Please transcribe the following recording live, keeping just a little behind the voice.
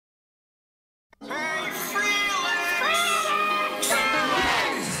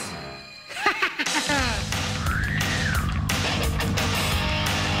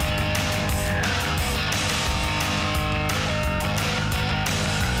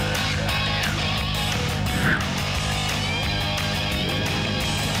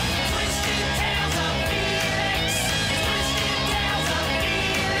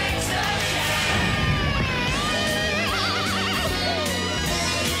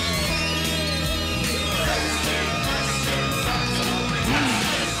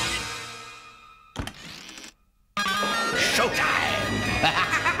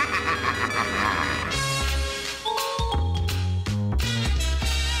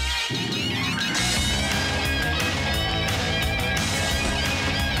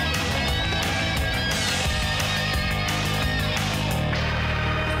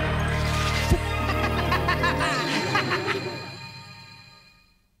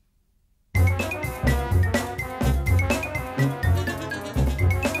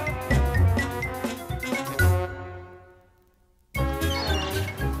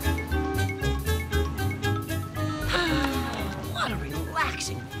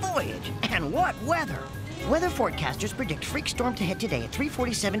relaxing voyage. And what weather! Weather forecasters predict freak storm to hit today at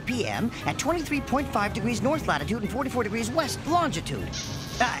 3:47 p.m. at 23.5 degrees north latitude and 44 degrees west longitude.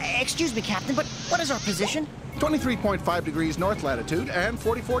 Excuse me, Captain, but what is our position? 23.5 degrees north latitude and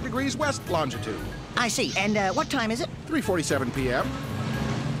 44 degrees west longitude. I see. And what time is it? 3:47 p.m.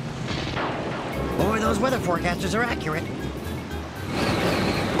 Boy, those weather forecasters are accurate.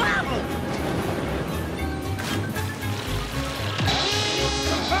 Wow!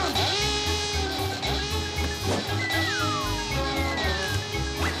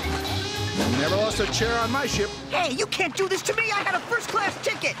 Never lost a chair on my ship. Hey, you can't do this to me! I had a first-class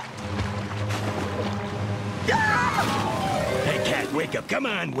ticket! Hey, Cat, wake up. Come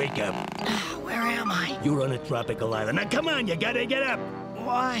on, wake up. Where am I? You're on a tropical island. Now, come on, you gotta get up.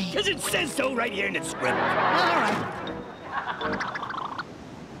 Why? Because it says so right here in the script. All right.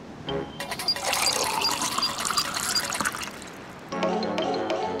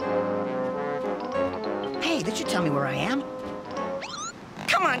 Hey, did you tell me where I am?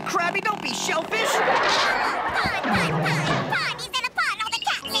 Come on, Krabby, don't be shellfish! Pun! He's in a pun! All the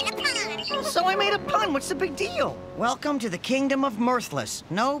cats in a pun! So I made a pun. What's the big deal? Welcome to the kingdom of mirthless.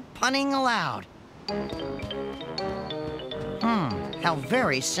 No punning allowed. How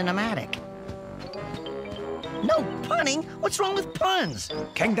very cinematic. No punning? What's wrong with puns?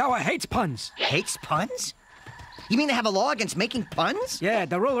 King Dower hates puns. Hates puns? You mean they have a law against making puns? Yeah,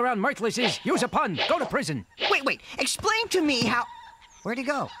 the rule around Mirthless is use a pun, go to prison. Wait. Explain to me how... Where'd he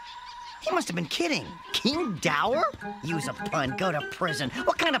go? He must have been kidding. King Dower? Use a pun, go to prison.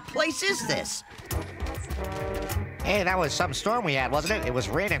 What kind of place is this? Hey, that was some storm we had, wasn't it? It was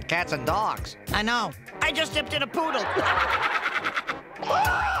raining cats and dogs. I know. I just dipped in a poodle.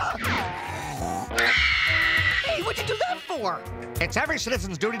 Hey, what'd you do that for? It's every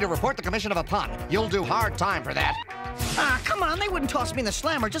citizen's duty to report the commission of a pun. You'll do hard time for that. Come on, they wouldn't toss me in the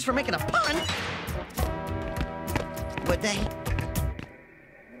slammer just for making a pun. Would they?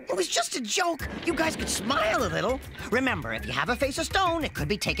 It was just a joke. You guys could smile a little. Remember, if you have a face of stone, it could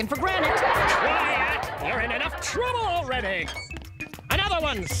be taken for granted. Quiet! You're in enough trouble already. Another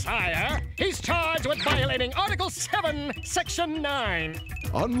one, sire. He's charged with violating Article 7, Section 9.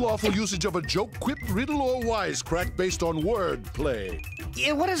 Unlawful usage of a joke, quip, riddle, or wisecrack based on wordplay.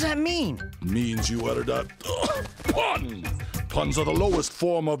 Yeah, what does that mean? Means you uttered a pun. Puns are the lowest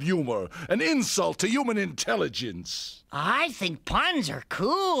form of humor, an insult to human intelligence. I think puns are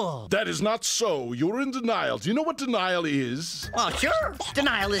cool. That is not so. You're in denial. Do you know what denial is? Well, sure.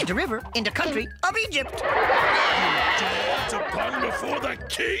 Denial is the river in the country of Egypt. To pun before the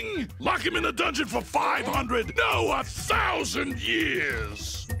king? Lock him in the dungeon for 500, no, 1,000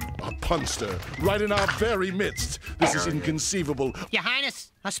 years. A punster, right in our very midst. This is inconceivable. Your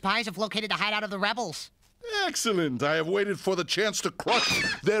Highness, our spies have located the hideout of the rebels. Excellent. I have waited for the chance to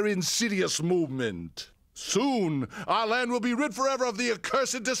crush their insidious movement. Soon, our land will be rid forever of the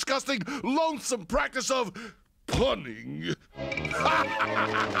accursed, disgusting, loathsome practice of punning.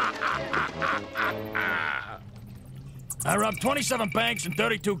 I robbed 27 banks and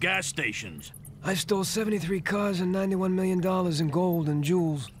 32 gas stations. I stole 73 cars and $91 million in gold and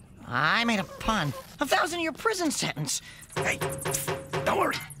jewels. I made a pun. 1,000-year prison sentence. Hey, don't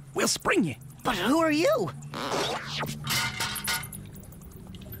worry. We'll spring you. But who are you?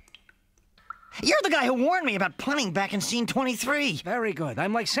 You're the guy who warned me about punning back in scene 23. Very good.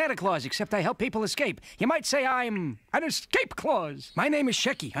 I'm like Santa Claus, except I help people escape. You might say I'm an escape clause. My name is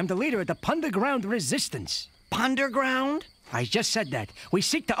Shecky. I'm the leader of the Punderground resistance. Punderground? I just said that. We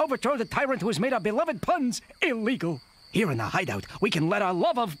seek to overthrow the tyrant who has made our beloved puns illegal. Here in the hideout, we can let our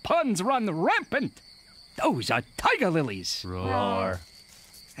love of puns run rampant. Those are tiger lilies. Roar.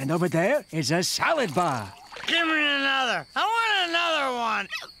 And over there is a salad bar. Give me another. I want another one.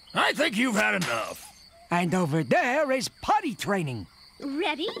 I think you've had enough. And over there is potty training.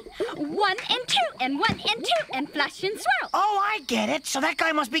 Ready? 1 and 2 and 1 and 2 and flush and swirl. Oh, I get it. So that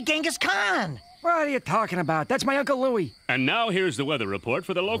guy must be Genghis Khan. What are you talking about? That's my Uncle Louie. And now here's the weather report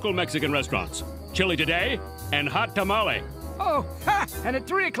for the local Mexican restaurants. Chili today and hot tamale. Oh, ha! And at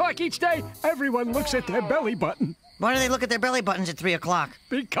 3 o'clock each day, everyone looks at their belly button. Why do they look at their belly buttons at 3 o'clock?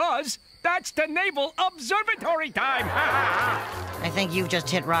 Because that's the Naval Observatory time! I think you've just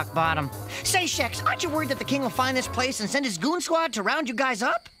hit rock bottom. Say, Shex, aren't you worried that the king will find this place and send his goon squad to round you guys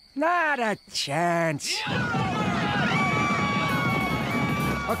up? Not a chance.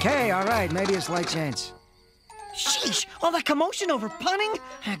 Okay, all right, maybe a slight chance. Sheesh, all that commotion over punning?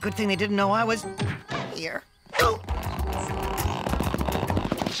 Good thing they didn't know I was here.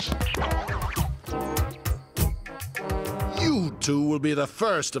 You 2 will be the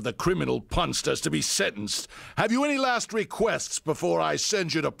first of the criminal punsters to be sentenced. Have you any last requests before I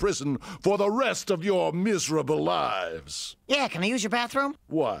send you to prison for the rest of your miserable lives? Yeah, can I use your bathroom?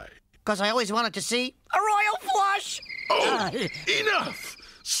 Why? Because I always wanted to see a royal flush. Oh, enough!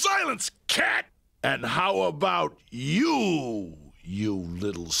 Silence, cat! And how about you, you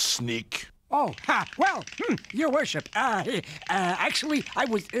little sneak? Oh, well, your worship. Actually, I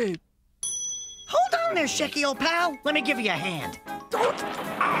was, Hold on there, Shecky, old pal. Let me give you a hand.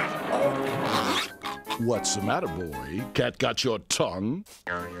 What's the matter, boy? Cat got your tongue?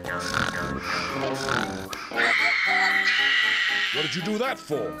 What did you do that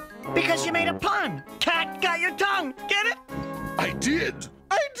for? Because you made a pun. Cat got your tongue. Get it? I did.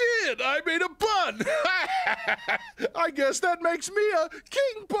 I made a pun. I guess that makes me a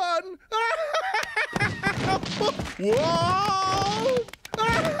king pun. Whoa!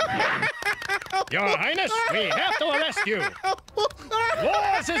 Your Highness, we have to arrest you.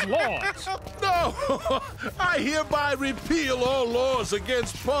 Laws is laws. No! I hereby repeal all laws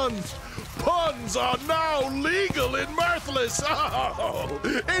against puns. Puns are now legal in Mirthless. Oh,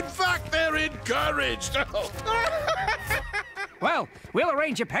 in fact, they're encouraged. well, we'll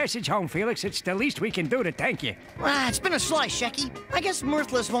arrange a passage home, Felix. It's the least we can do to thank you. It's been a slice, Shecky. I guess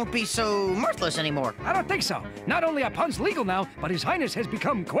Mirthless won't be so mirthless anymore. I don't think so. Not only are puns legal now, but His Highness has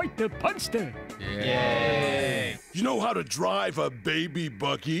become quite the punster. Yay! You know how to drive a baby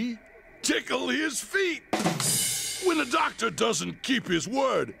buggy? Tickle his feet. When a doctor doesn't keep his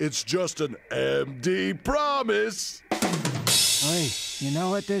word, it's just an empty promise. Oi, you know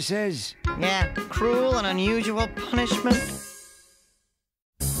what this is? Yeah, cruel and unusual punishment.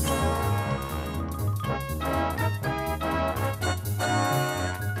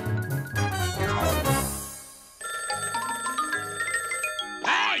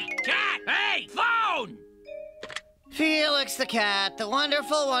 Hey, cat! Hey, phone! Felix the cat, the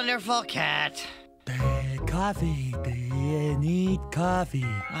wonderful, wonderful cat. Coffee. Do you need coffee?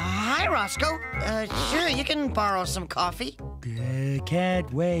 Hi, Roscoe. Sure, you can borrow some coffee.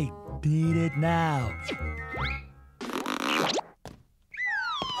 Can't wait. Need it now.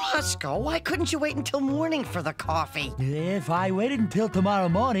 Roscoe, why couldn't you wait until morning for the coffee? If I waited until tomorrow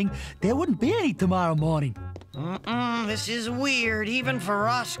morning, there wouldn't be any tomorrow morning. This is weird, even for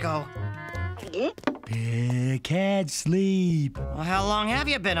Roscoe. Can't sleep. Well, how long have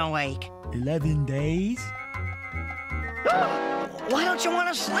you been awake? 11 days. Why don't you want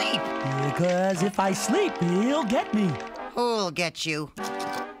to sleep? Because if I sleep, he'll get me. Who'll get you?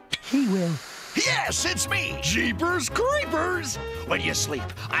 He will. Yes, it's me, Jeepers Creepers. When you sleep,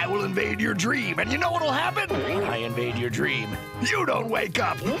 I will invade your dream, and you know what'll happen? When I invade your dream, you don't wake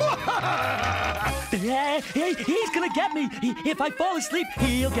up. He's gonna get me. If I fall asleep,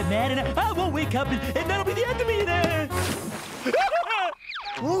 he'll get mad, and I won't wake up, and that'll be the end of me.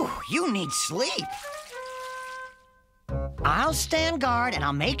 Ooh, you need sleep. I'll stand guard, and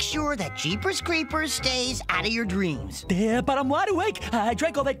I'll make sure that Jeepers Creepers stays out of your dreams. But I'm wide awake. I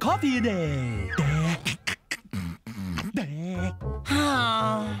drank all that coffee in there.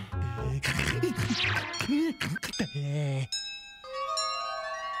 Oh.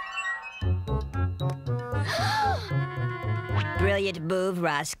 Brilliant move,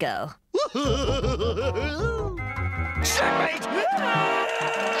 Roscoe. Checkmate!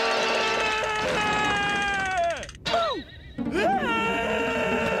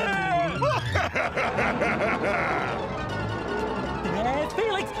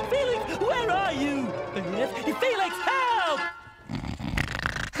 Felix, where are you? Felix, help!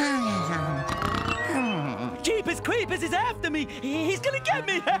 Jeepers Creepers is after me. He's gonna get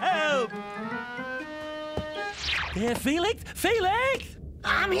me. Help! Felix!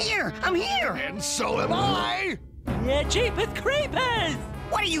 I'm here! And so am I! Jeepers Creepers!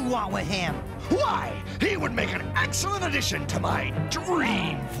 What do you want with him? Why, he would make an excellent addition to my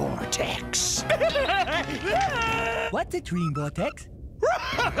dream vortex. What's a dream vortex?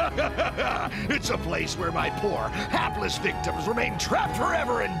 It's a place where my poor, hapless victims remain trapped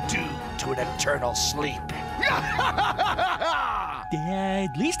forever and doomed to an eternal sleep.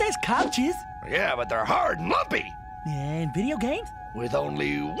 At least there's couches. Yeah, but they're hard and lumpy. And video games? With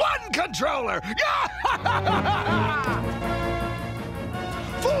only one controller.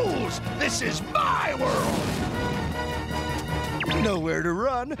 Fools! This is my world! Nowhere to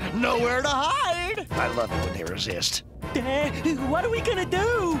run, nowhere to hide! I love it when they resist. What are we gonna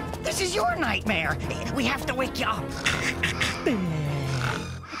do? This is your nightmare. We have to wake you up.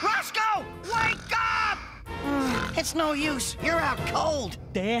 Roscoe, wake up! It's no use. You're out cold.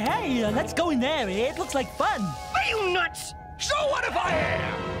 Hey, let's go in there. It looks like fun. Are you nuts? So what if I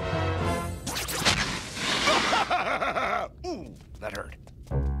am? Ooh, that hurt.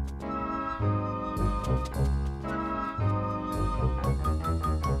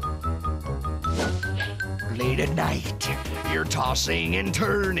 Late at night, you're tossing and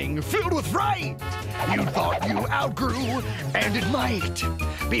turning, filled with fright. You thought you outgrew, and it might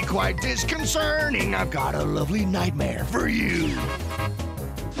be quite disconcerting. I've got a lovely nightmare for you.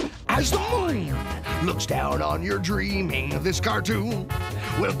 As the moon looks down on your dreaming, this cartoon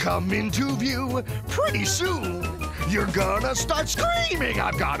will come into view pretty soon. You're gonna start screaming.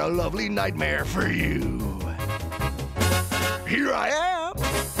 I've got a lovely nightmare for you. Here I am.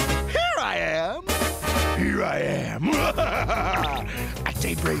 Here I am. Here I am. At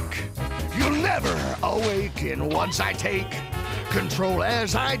daybreak, you'll never awaken once I take control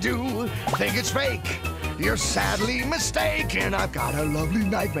as I do. Think it's fake. You're sadly mistaken. I've got a lovely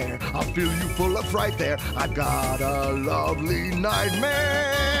nightmare. I'll fill you full of fright there. I've got a lovely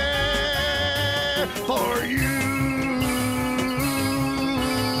nightmare for you.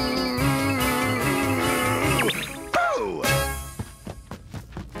 Boo!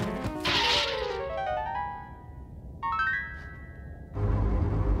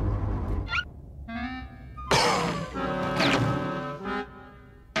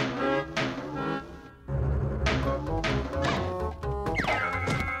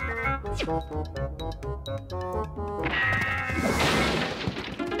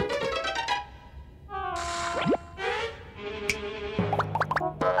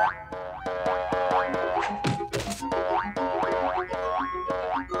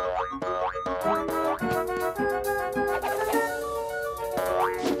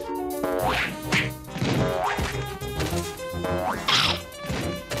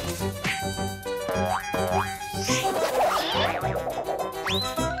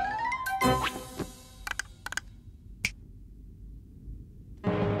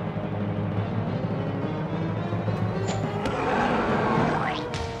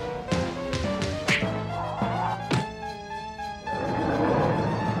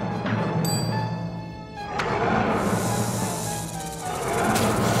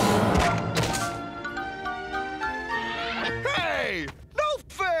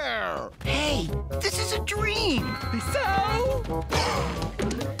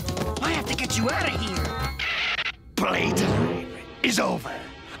 Playtime is over.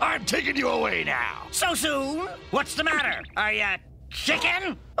 I'm taking you away now. So soon? What's the matter? Are you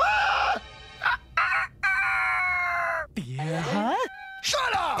chicken? Yeah?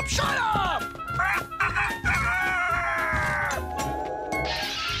 Shut up! Shut up!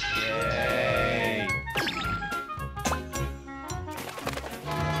 Yay!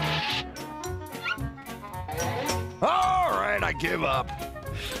 All right, I give up.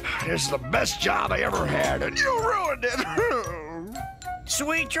 This is the best job I ever had, and you ruined it.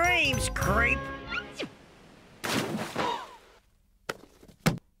 Sweet dreams, creep.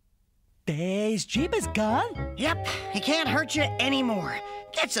 Is Jeepers gone? Yep, he can't hurt you anymore.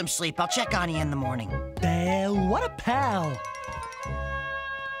 Get some sleep. I'll check on you in the morning. What a pal.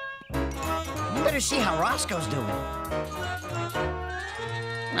 You better see how Roscoe's doing.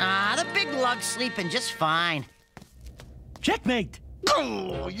 The big lug's sleeping just fine. Checkmate.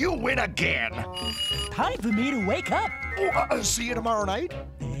 Oh, you win again. Time for me to wake up. See you tomorrow night?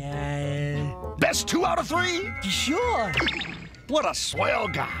 Best 2 out of 3? Sure. What a swell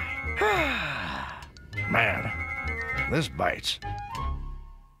guy. Man, this bites.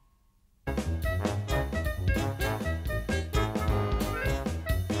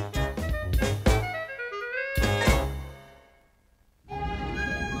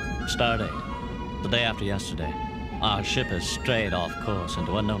 Stardate, the day after yesterday. Our ship has strayed off course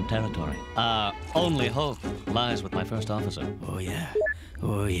into unknown territory. Our only hope lies with my first officer. Oh, yeah.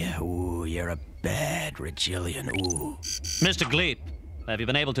 Oh, yeah. Ooh, you're a bad Regillian. Ooh. Mr. Gleep, have you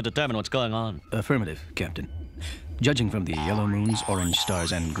been able to determine what's going on? Affirmative, Captain. Judging from the yellow moons, orange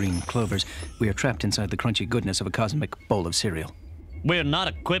stars, and green clovers, we are trapped inside the crunchy goodness of a cosmic bowl of cereal. We're not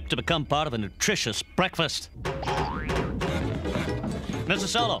equipped to become part of a nutritious breakfast. Mr.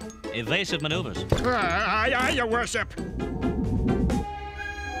 Solo, evasive maneuvers. Aye, aye, your worship.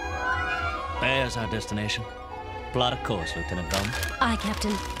 There's our destination. Plot a course, Lieutenant Bellman. Aye,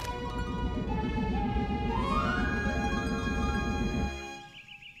 Captain.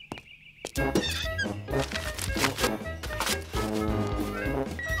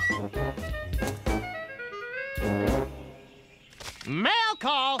 Mail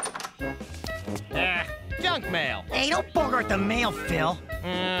call. Junk mail. Hey, don't bogart the mail, Phil.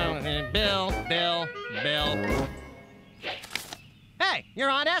 Bill. Hey, your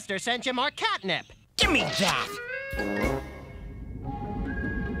Aunt Esther sent you more catnip. Give me that.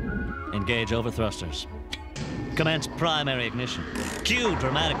 Engage overthrusters. Commence primary ignition. Cue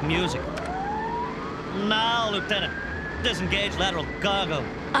dramatic music. Now, Lieutenant. Disengage lateral cargo.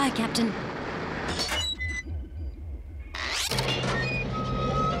 Aye, Captain.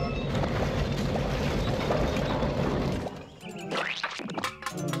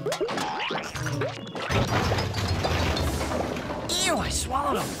 Ew, I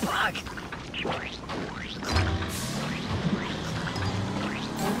swallowed a bug.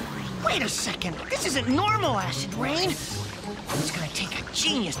 Wait a second. This isn't normal acid rain. It's gonna take a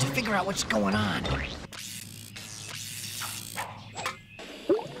genius to figure out what's going on.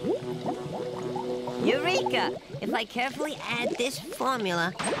 Eureka! If I carefully add this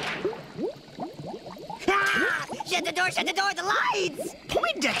formula... Ah! Shut the door, the lights!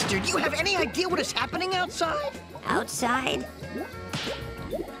 Poindexter, do you have any idea what is happening outside? Outside?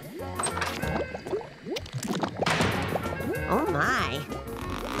 Oh my.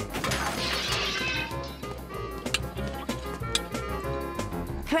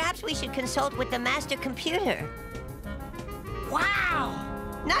 Perhaps we should consult with the master computer. Wow!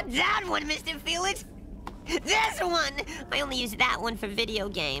 Not that one, Mr. Felix! This one! I only use that one for video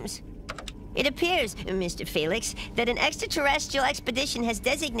games. It appears, Mr. Felix, that an extraterrestrial expedition has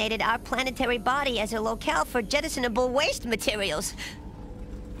designated our planetary body as a locale for jettisonable waste materials.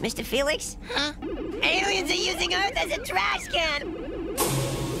 Mr. Felix? Huh? Aliens are using Earth as a trash can!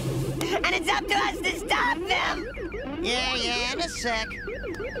 And it's up to us to stop them! Yeah, in a sec.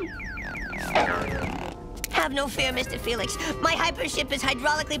 Have no fear, Mr. Felix. My hypership is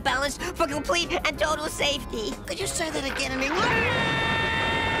hydraulically balanced for complete and total safety. Could you say that again in English?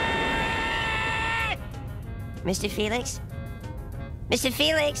 Mr. Felix? Mr.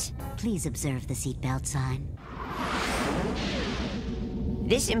 Felix? Please observe the seatbelt sign.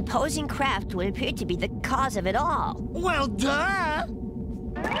 This imposing craft would appear to be the cause of it all. Well, duh!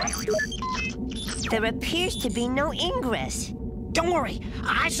 There appears to be no ingress. Don't worry,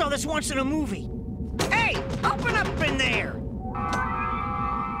 I saw this once in a movie. Hey, open up in there!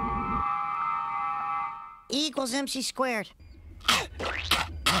 E equals MC squared.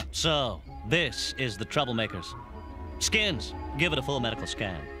 So, this is the troublemakers. Skins, give it a full medical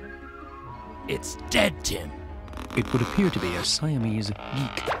scan. It's dead, Tim. It would appear to be a Siamese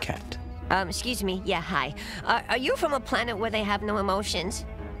geek cat. Excuse me. Yeah, hi. Are you from a planet where they have no emotions?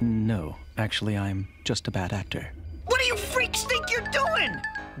 No, actually, I'm just a bad actor. What do you freaks think you're doing?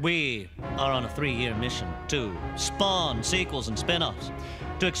 We are on a 3-year mission to spawn sequels and spin-offs,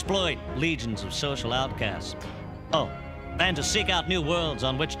 to exploit legions of social outcasts. Oh, and to seek out new worlds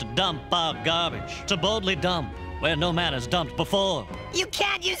on which to dump our garbage, to boldly dump where no man has dumped before. You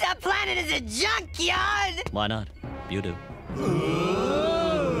can't use our planet as a junkyard! Why not? You do.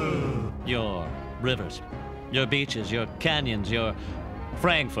 Your rivers, your beaches, your canyons, your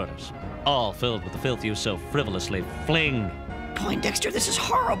frankfurters, all filled with the filth you so frivolously fling. Poindexter, this is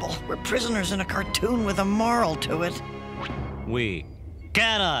horrible. We're prisoners in a cartoon with a moral to it. We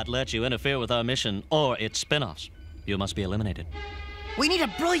cannot let you interfere with our mission or its spin-offs. You must be eliminated. We need a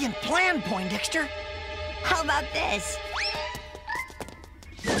brilliant plan, Poindexter. How about this?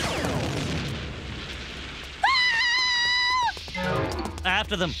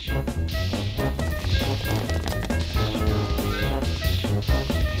 After them.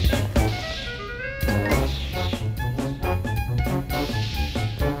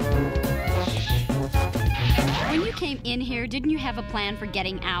 When you came in here, didn't you have a plan for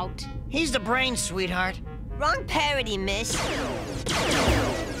getting out? He's the brain, sweetheart. Wrong parody, miss.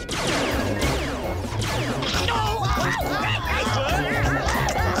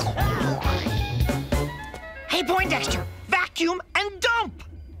 Hey, Poindexter, vacuum and dump!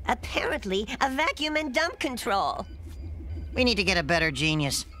 Apparently, a vacuum and dump control. We need to get a better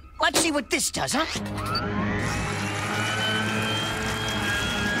genius. Let's see what this does, huh?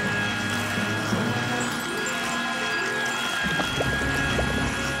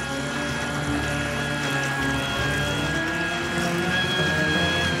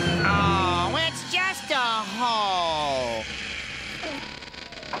 Oh, it's just a hole.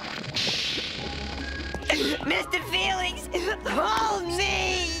 Mr. Felix, hold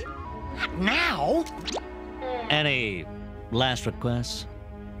me! Now? Any last requests?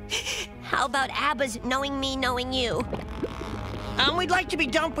 How about ABBA's Knowing Me, Knowing You? We'd like to be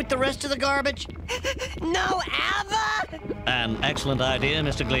dumped with the rest of the garbage. No, ABBA? An excellent idea,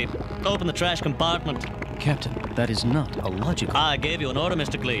 Mr. Glebe. Open the trash compartment. Captain, that is not a logical... I gave you an order,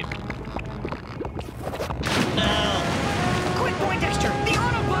 Mr. Glebe. Now! Quick, Poindexter! The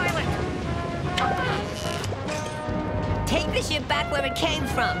autopilot! Take the ship back where it came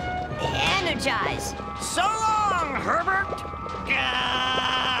from. Energize. So long, Herbert!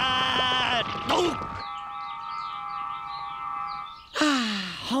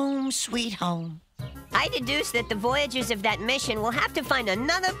 home sweet home. I deduce that the voyagers of that mission will have to find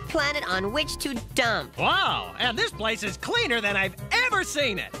another planet on which to dump. Wow, and this place is cleaner than I've ever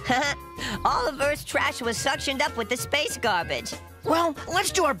seen it. All of Earth's trash was suctioned up with the space garbage. Well,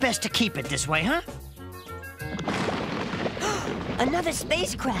 let's do our best to keep it this way, huh? Another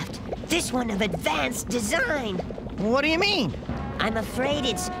spacecraft. This one of advanced design. What do you mean? I'm afraid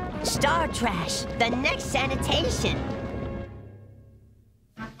it's star trash, the next sanitation.